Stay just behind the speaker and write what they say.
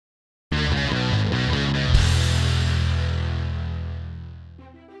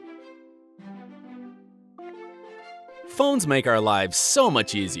Phones make our lives so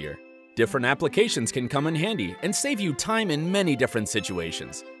much easier. Different applications can come in handy and save you time in many different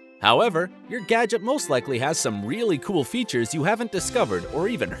situations. However, your gadget most likely has some really cool features you haven't discovered or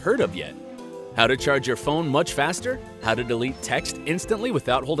even heard of yet. How to charge your phone much faster? How to delete text instantly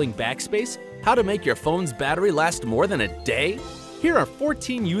without holding backspace? How to make your phone's battery last more than a day? Here are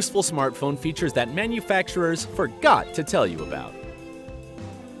 14 useful smartphone features that manufacturers forgot to tell you about.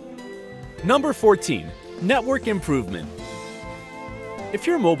 Number 14. Network improvement. If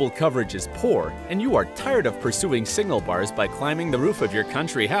your mobile coverage is poor and you are tired of pursuing signal bars by climbing the roof of your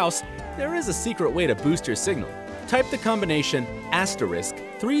country house, there is a secret way to boost your signal. Type the combination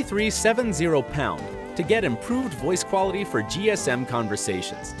 *3370# to get improved voice quality for GSM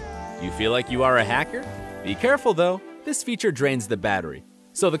conversations. You feel like you are a hacker? Be careful though, this feature drains the battery,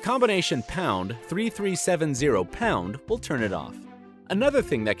 so the combination #3370# will turn it off. Another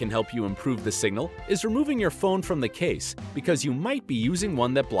thing that can help you improve the signal is removing your phone from the case because you might be using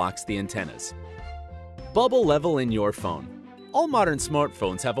one that blocks the antennas. Bubble level in your phone. All modern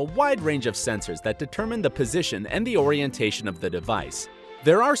smartphones have a wide range of sensors that determine the position and the orientation of the device.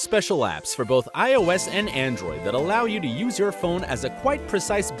 There are special apps for both iOS and Android that allow you to use your phone as a quite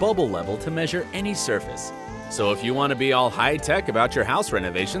precise bubble level to measure any surface. So if you want to be all high-tech about your house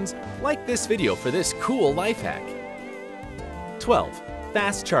renovations, like this video for this cool life hack. 12.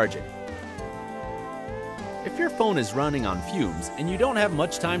 Fast charging. If your phone is running on fumes and you don't have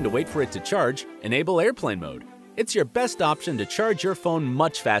much time to wait for it to charge, enable airplane mode. It's your best option to charge your phone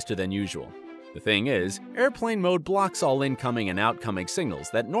much faster than usual. The thing is, airplane mode blocks all incoming and outgoing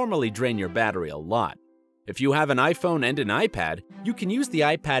signals that normally drain your battery a lot. If you have an iPhone and an iPad, you can use the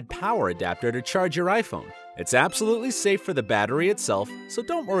iPad power adapter to charge your iPhone. It's absolutely safe for the battery itself, so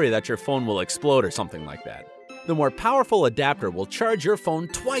don't worry that your phone will explode or something like that. The more powerful adapter will charge your phone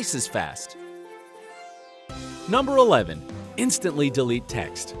twice as fast. Number 11. Instantly delete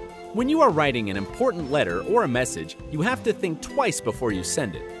text. When you are writing an important letter or a message, you have to think twice before you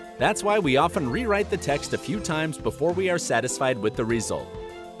send it. That's why we often rewrite the text a few times before we are satisfied with the result.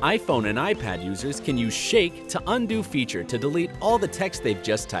 iPhone and iPad users can use Shake to Undo feature to delete all the text they've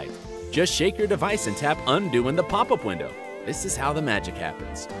just typed. Just shake your device and tap Undo in the pop-up window. This is how the magic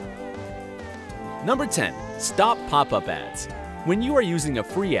happens. Number 10. Stop pop-up ads. When you are using a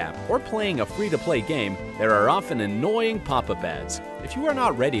free app or playing a free-to-play game, there are often annoying pop-up ads. If you are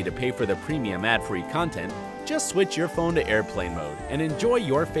not ready to pay for the premium ad-free content, just switch your phone to airplane mode and enjoy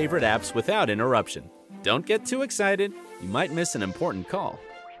your favorite apps without interruption. Don't get too excited, you might miss an important call.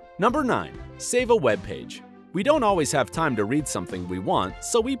 Number 9. Save a web page. We don't always have time to read something we want,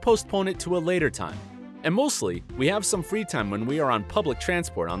 so we postpone it to a later time. And mostly, we have some free time when we are on public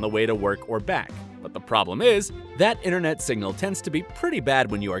transport on the way to work or back. But the problem is, that internet signal tends to be pretty bad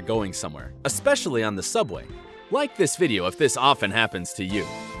when you are going somewhere, especially on the subway. Like this video if this often happens to you.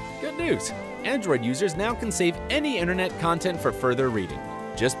 Good news! Android users now can save any internet content for further reading.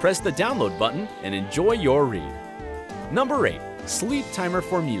 Just press the download button and enjoy your read. Number 8. Sleep timer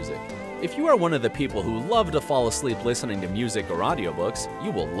for music. If you are one of the people who love to fall asleep listening to music or audiobooks, you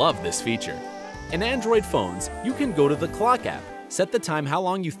will love this feature. In Android phones, you can go to the clock app, set the time how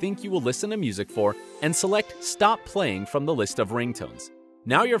long you think you will listen to music for, and select Stop Playing from the list of ringtones.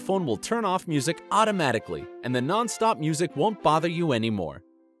 Now your phone will turn off music automatically, and the non-stop music won't bother you anymore.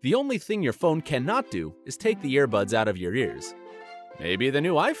 The only thing your phone cannot do is take the earbuds out of your ears. Maybe the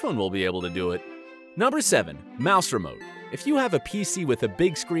new iPhone will be able to do it. Number 7. Mouse remote. If you have a PC with a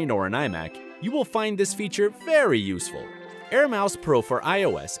big screen or an iMac, you will find this feature very useful. Air Mouse Pro for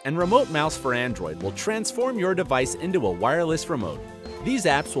iOS and Remote Mouse for Android will transform your device into a wireless remote. These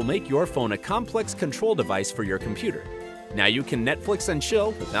apps will make your phone a complex control device for your computer. Now you can Netflix and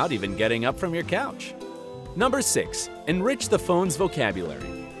chill without even getting up from your couch. Number 6. Enrich the phone's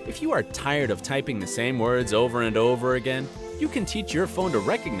vocabulary. If you are tired of typing the same words over and over again, you can teach your phone to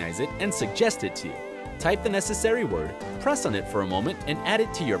recognize it and suggest it to you. Type the necessary word, press on it for a moment, and add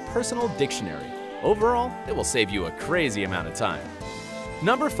it to your personal dictionary. Overall, it will save you a crazy amount of time.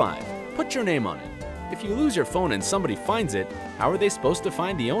 Number 5. Put your name on it. If you lose your phone and somebody finds it, how are they supposed to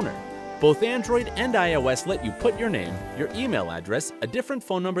find the owner? Both Android and iOS let you put your name, your email address, a different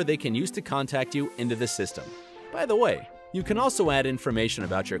phone number they can use to contact you into the system. By the way, you can also add information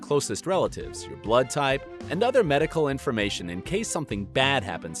about your closest relatives, your blood type, and other medical information in case something bad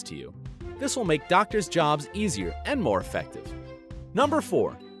happens to you. This will make doctors' jobs easier and more effective. Number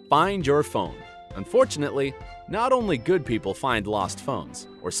 4. Find your phone. Unfortunately, not only good people find lost phones,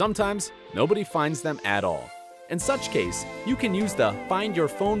 or sometimes nobody finds them at all. In such case, you can use the Find Your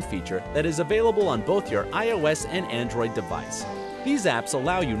Phone feature that is available on both your iOS and Android device. These apps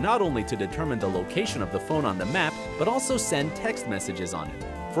allow you not only to determine the location of the phone on the map, but also send text messages on it.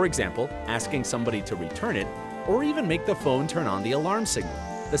 For example, asking somebody to return it, or even make the phone turn on the alarm signal.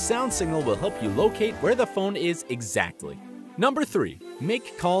 The sound signal will help you locate where the phone is exactly. Number 3.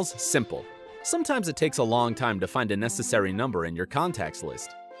 Make calls simple. Sometimes it takes a long time to find a necessary number in your contacts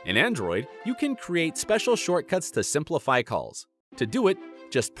list. In Android, you can create special shortcuts to simplify calls. To do it,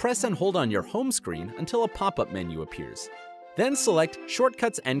 just press and hold on your home screen until a pop-up menu appears. Then select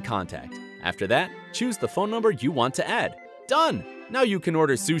Shortcuts and Contact. After that, choose the phone number you want to add. Done! Now you can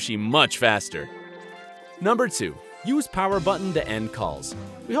order sushi much faster. Number 2. Use power button to end calls.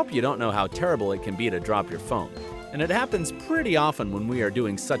 We hope you don't know how terrible it can be to drop your phone. And it happens pretty often when we are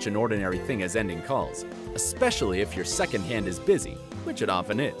doing such an ordinary thing as ending calls, especially if your second hand is busy, which it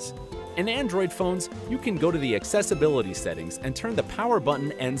often is. In Android phones, you can go to the accessibility settings and turn the power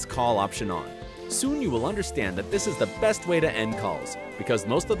button ends call option on. Soon you will understand that this is the best way to end calls, because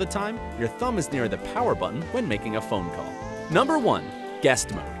most of the time, your thumb is near the power button when making a phone call. Number 1.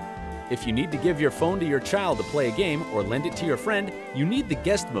 Guest mode. If you need to give your phone to your child to play a game or lend it to your friend, you need the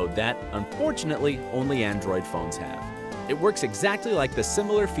guest mode that, unfortunately, only Android phones have. It works exactly like the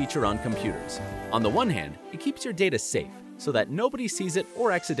similar feature on computers. On the one hand, it keeps your data safe, so that nobody sees it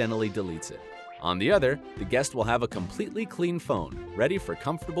or accidentally deletes it. On the other, the guest will have a completely clean phone, ready for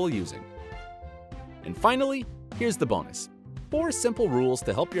comfortable using. And finally, here's the bonus. 4 simple rules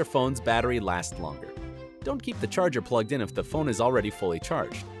to help your phone's battery last longer. Don't keep the charger plugged in if the phone is already fully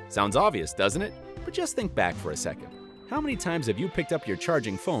charged. Sounds obvious, doesn't it? But just think back for a second. How many times have you picked up your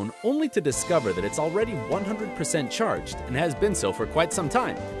charging phone only to discover that it's already 100% charged and has been so for quite some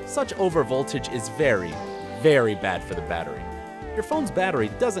time? Such overvoltage is very, very bad for the battery. Your phone's battery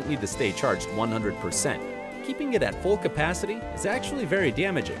doesn't need to stay charged 100%. Keeping it at full capacity is actually very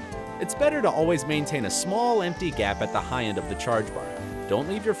damaging. It's better to always maintain a small empty gap at the high end of the charge bar. Don't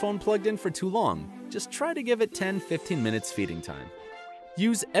leave your phone plugged in for too long. Just try to give it 10-15 minutes feeding time.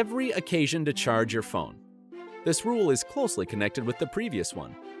 Use every occasion to charge your phone. This rule is closely connected with the previous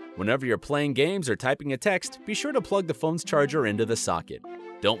one. Whenever you're playing games or typing a text, be sure to plug the phone's charger into the socket.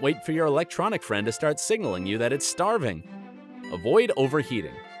 Don't wait for your electronic friend to start signaling you that it's starving. Avoid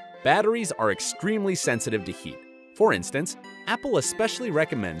overheating. Batteries are extremely sensitive to heat. For instance, Apple especially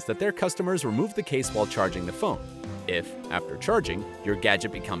recommends that their customers remove the case while charging the phone. If, after charging, your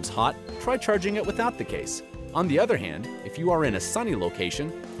gadget becomes hot, try charging it without the case. On the other hand, if you are in a sunny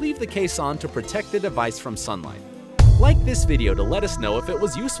location, leave the case on to protect the device from sunlight. Like this video to let us know if it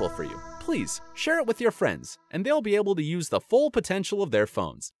was useful for you. Please, share it with your friends, and they'll be able to use the full potential of their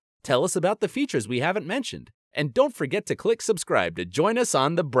phones. Tell us about the features we haven't mentioned, and don't forget to click subscribe to join us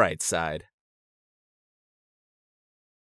on the bright side.